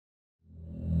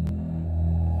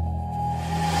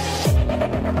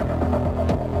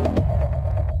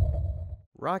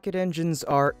Rocket engines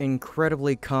are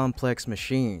incredibly complex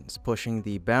machines, pushing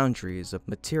the boundaries of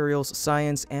materials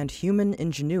science and human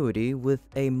ingenuity with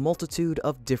a multitude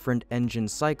of different engine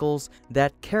cycles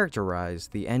that characterize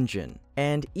the engine.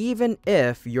 And even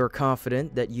if you're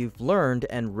confident that you've learned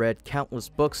and read countless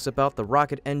books about the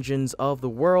rocket engines of the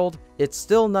world, it's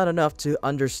still not enough to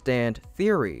understand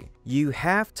theory. You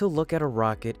have to look at a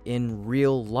rocket in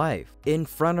real life, in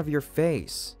front of your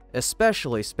face.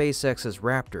 Especially SpaceX's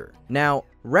Raptor. Now,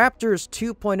 Raptor's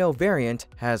 2.0 variant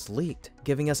has leaked,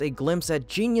 giving us a glimpse at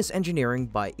genius engineering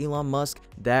by Elon Musk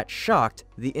that shocked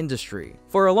the industry.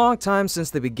 For a long time since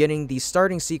the beginning, the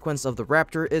starting sequence of the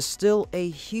Raptor is still a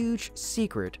huge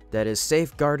secret that is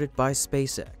safeguarded by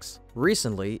SpaceX.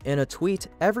 Recently, in a tweet,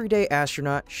 Everyday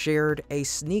Astronaut shared a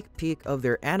sneak peek of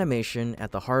their animation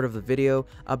at the heart of the video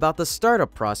about the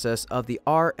startup process of the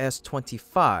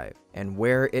RS-25 and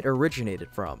where it originated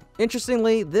from.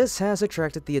 Interestingly, this has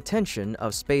attracted the attention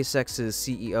of SpaceX's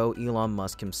CEO Elon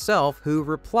Musk himself, who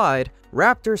replied,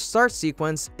 "Raptor's start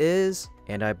sequence is..."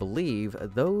 And I believe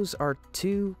those are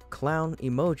two clown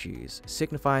emojis,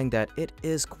 signifying that it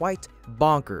is quite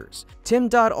bonkers. Tim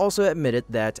Dodd also admitted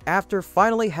that after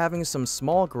finally having some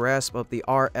small grasp of the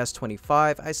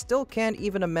RS-25, I still can't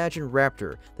even imagine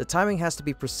Raptor. The timing has to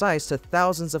be precise to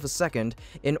thousandths of a second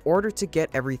in order to get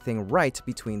everything right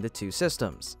between the two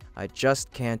systems. I just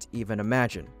can't even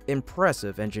imagine.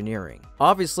 Impressive engineering.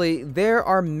 Obviously, there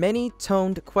are many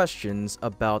toned questions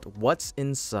about what's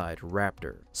inside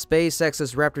Raptor.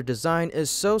 SpaceX's Raptor design is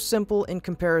so simple in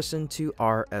comparison to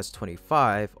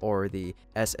RS-25 or the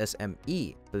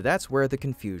SSME, but that's where the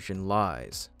confusion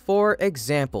lies. For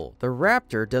example, the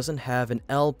Raptor doesn't have an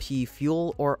LP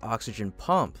fuel or oxygen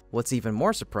pump. What's even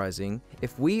more surprising,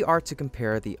 if we are to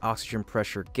compare the oxygen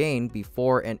pressure gain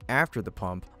before and after the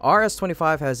pump,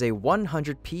 RS-25 has a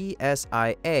 100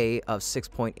 psia of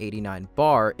 6.89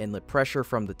 bar inlet pressure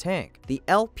from the tank. The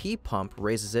LP pump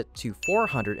raises it to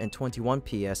 421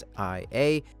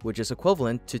 psia, which is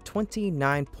equivalent to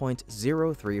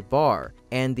 29.03 bar,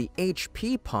 and the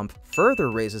HP pump further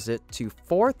raises it to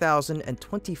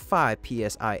 4,025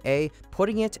 psia,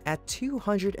 putting it at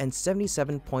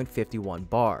 277.51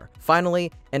 bar. Finally,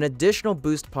 an additional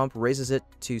boost pump raises it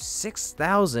to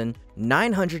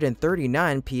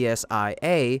 6,939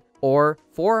 psia, or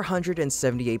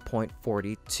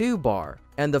 478.42 bar.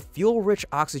 And the fuel-rich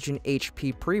oxygen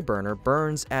HP preburner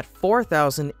burns at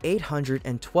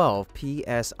 4,812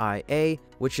 psia,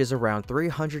 which is around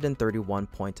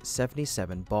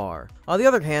 331.77 bar. On the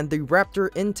other hand, the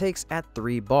Raptor intakes at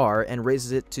 3 bar and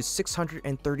raises it to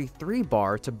 633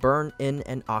 bar to burn in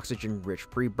an oxygen-rich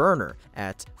preburner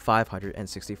at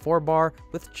 564 bar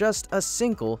with just a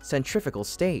single centrifugal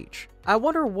stage. I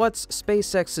wonder what's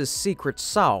SpaceX's secret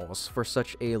sauce for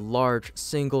such a large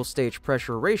single-stage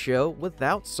pressure ratio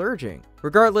without surging.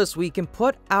 Regardless, we can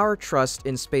put our trust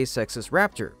in SpaceX's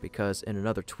Raptor because in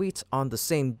another tweet on the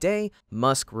same day,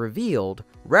 Musk revealed,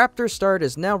 "Raptor start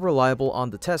is now reliable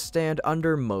on the test stand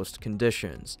under most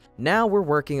conditions. Now we're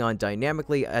working on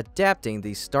dynamically adapting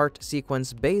the start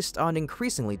sequence based on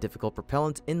increasingly difficult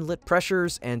propellant inlet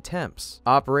pressures and temps.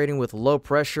 Operating with low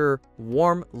pressure,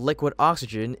 warm liquid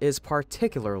oxygen is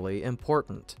particularly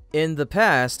important." In the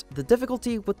past, the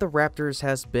difficulty with the Raptors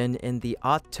has been in the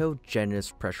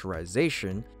autogenous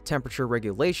pressurization, temperature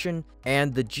regulation,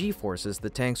 and the G-forces the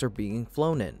tanks are being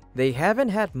flown in. They haven't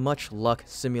had much luck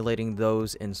simulating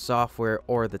those in software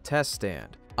or the test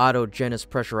stand. Autogenous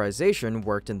pressurization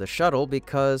worked in the shuttle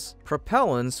because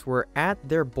propellants were at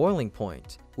their boiling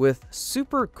point. With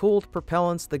super-cooled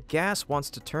propellants, the gas wants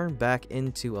to turn back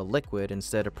into a liquid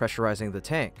instead of pressurizing the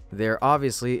tank. There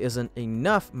obviously isn't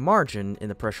enough margin in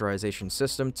the pressurization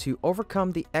system to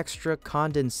overcome the extra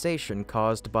condensation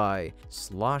caused by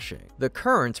sloshing. The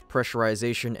current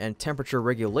pressurization and temperature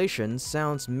regulation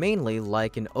sounds mainly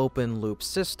like an open-loop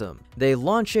system. They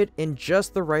launch it in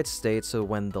just the right state so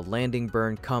when the landing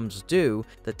burn comes due,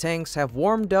 the tanks have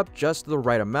warmed up just the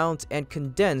right amount and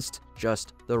condensed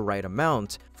just the right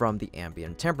amount from the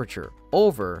ambient temperature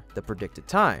over the predicted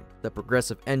time. The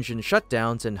progressive engine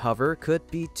shutdowns in hover could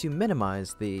be to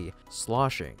minimize the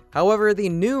sloshing. However, the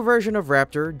new version of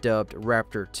Raptor, dubbed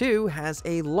Raptor 2, has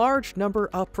a large number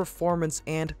of performance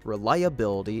and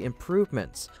reliability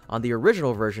improvements. On the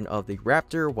original version of the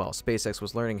Raptor, while SpaceX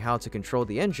was learning how to control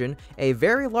the engine, a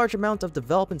very large amount of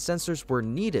development sensors were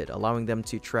needed, allowing them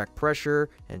to track pressure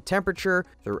and temperature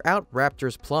throughout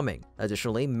Raptor's plumbing.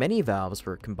 Additionally, many valves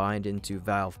were combined into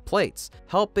valve plates,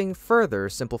 helping further further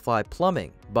simplify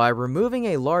plumbing. By removing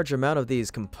a large amount of these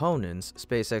components,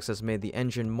 SpaceX has made the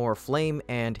engine more flame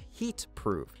and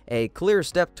heat-proof, a clear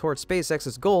step towards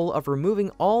SpaceX's goal of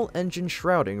removing all engine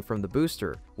shrouding from the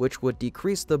booster, which would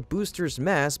decrease the booster's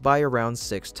mass by around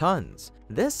 6 tons.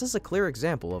 This is a clear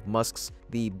example of Musk's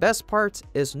 "the best part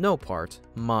is no part"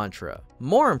 mantra.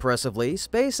 More impressively,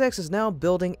 SpaceX is now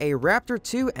building a Raptor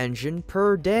 2 engine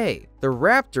per day. The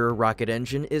Raptor rocket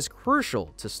engine is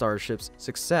crucial to Starship's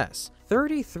success.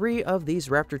 33 of these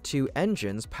Raptor 2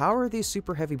 engines power the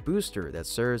Super Heavy booster that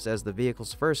serves as the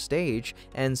vehicle's first stage,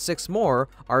 and 6 more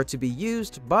are to be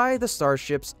used by the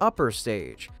Starship's upper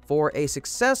stage. For a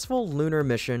successful lunar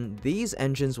mission, these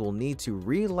engines will need to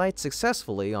relight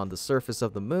successfully on the surface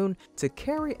of the moon to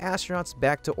carry astronauts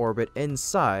back to orbit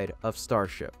inside of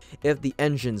Starship. If the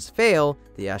engines fail,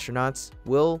 the astronauts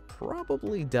will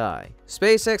probably die.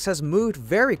 SpaceX has moved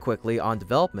very quickly on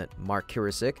development. Mark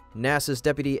Kurasik, NASA's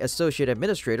Deputy Associate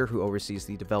Administrator who oversees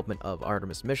the development of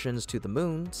Artemis missions to the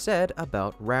moon, said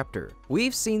about Raptor,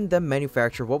 "We've seen them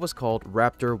manufacture what was called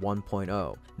Raptor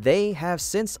 1.0. They have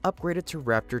since upgraded to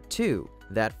Raptor 2.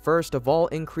 That first of all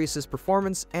increases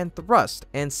performance and thrust,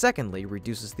 and secondly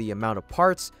reduces the amount of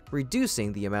parts,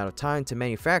 reducing the amount of time to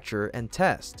manufacture and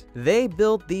test. They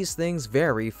build these things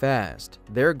very fast.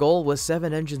 Their goal was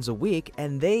 7 engines a week,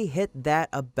 and they hit that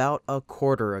about a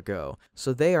quarter ago,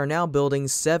 so they are now building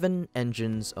 7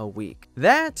 engines a week.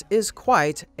 That is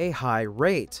quite a high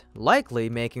rate, likely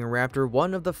making Raptor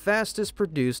one of the fastest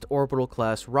produced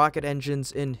orbital-class rocket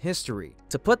engines in history.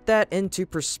 To put that into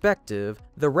perspective,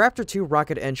 the Raptor 2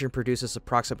 rocket engine produces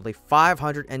approximately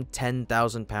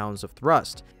 510,000 pounds of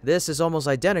thrust. This is almost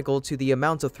identical to the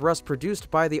amount of thrust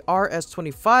produced by the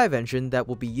RS-25 engine that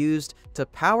will be used to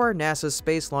power NASA's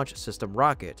Space Launch System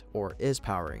rocket, or is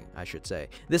powering, I should say.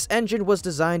 This engine was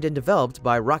designed and developed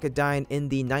by Rocketdyne in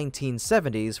the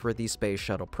 1970s for the Space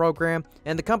Shuttle program,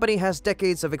 and the company has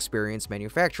decades of experience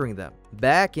manufacturing them.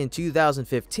 Back in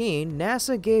 2015,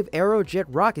 NASA gave Aerojet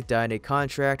Rocketdyne a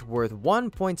contract worth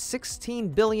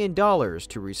 $1.16 billion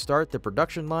to restart the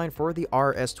production line for the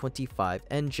RS-25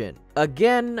 engine.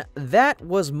 Again, that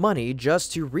was money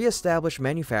just to re-establish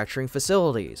manufacturing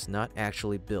facilities, not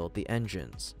actually build the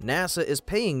engines. NASA is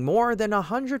paying more than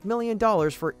 $100 million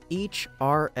for each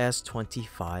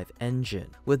RS-25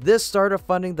 engine. With this start of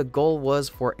funding, the goal was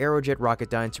for Aerojet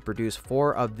Rocketdyne to produce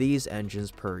 4 of these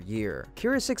engines per year.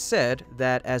 Kurasik said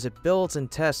that as it builds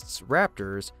and tests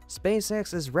Raptors,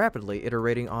 SpaceX is rapidly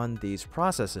iterating on these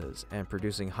processes and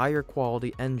producing higher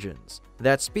quality engines.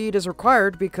 That speed is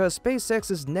required because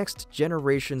SpaceX's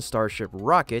next-generation Starship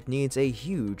rocket needs a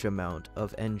huge amount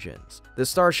of engines. The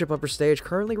Starship upper stage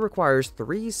currently requires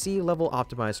 3 sea-level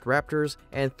optimized Raptors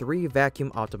and 3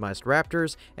 vacuum-optimized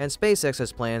Raptors, and SpaceX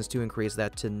has plans to increase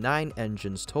that to 9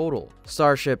 engines total.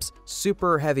 Starship's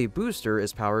Super Heavy booster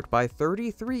is powered by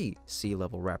 33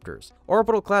 sea-level Raptors.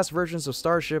 Orbital-class versions of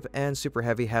Starship and Super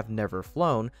Heavy have never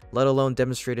flown, let alone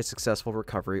demonstrated successful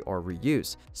recovery or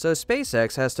reuse, so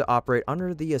SpaceX has to operate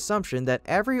under the assumption that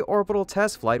every orbital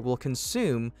test flight will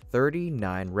consume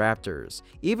 39 Raptors.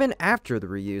 Even after the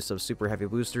reuse of Super Heavy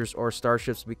boosters or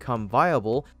Starships become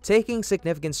viable, taking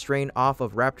significant strain off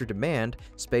of Raptor demand,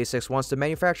 SpaceX wants to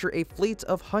manufacture a fleet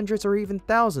of hundreds or even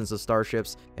thousands of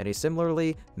Starships and a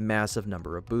similarly massive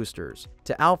number of boosters.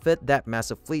 To outfit that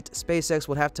massive fleet, SpaceX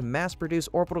would have to mass-produce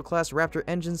orbital-class Raptor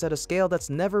engines at a scale that's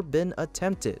never been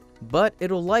attempted. But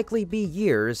it'll likely be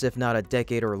years, if not a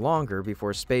decade or longer,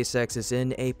 before SpaceX is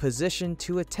in a position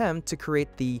to attempt to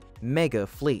create the mega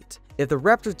fleet. If the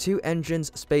Raptor 2 engines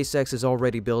SpaceX is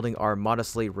already building are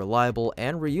modestly reliable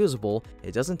and reusable,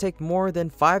 it doesn't take more than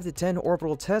 5 to 10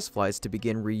 orbital test flights to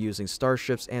begin reusing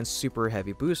Starships and Super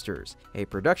Heavy boosters. A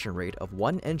production rate of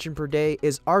 1 engine per day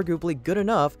is arguably good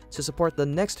enough to support the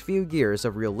next few years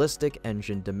of realistic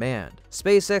engine demand.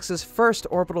 SpaceX's first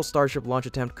orbital Starship launch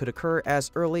attempt could occur as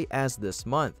early as this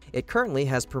month. It currently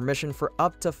has permission for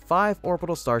up to 5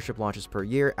 orbital Starship launches per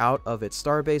year out of its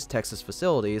Starbase Texas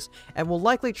facilities, and will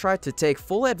likely try to take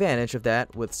full advantage of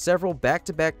that with several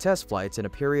back-to-back test flights in a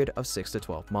period of 6 to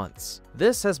 12 months.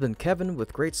 This has been Kevin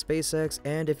with Great SpaceX,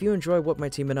 and if you enjoy what my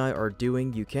team and I are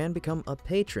doing, you can become a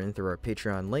patron through our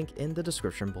Patreon link in the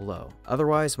description below.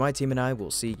 Otherwise, my team and I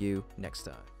will see you next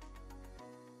time.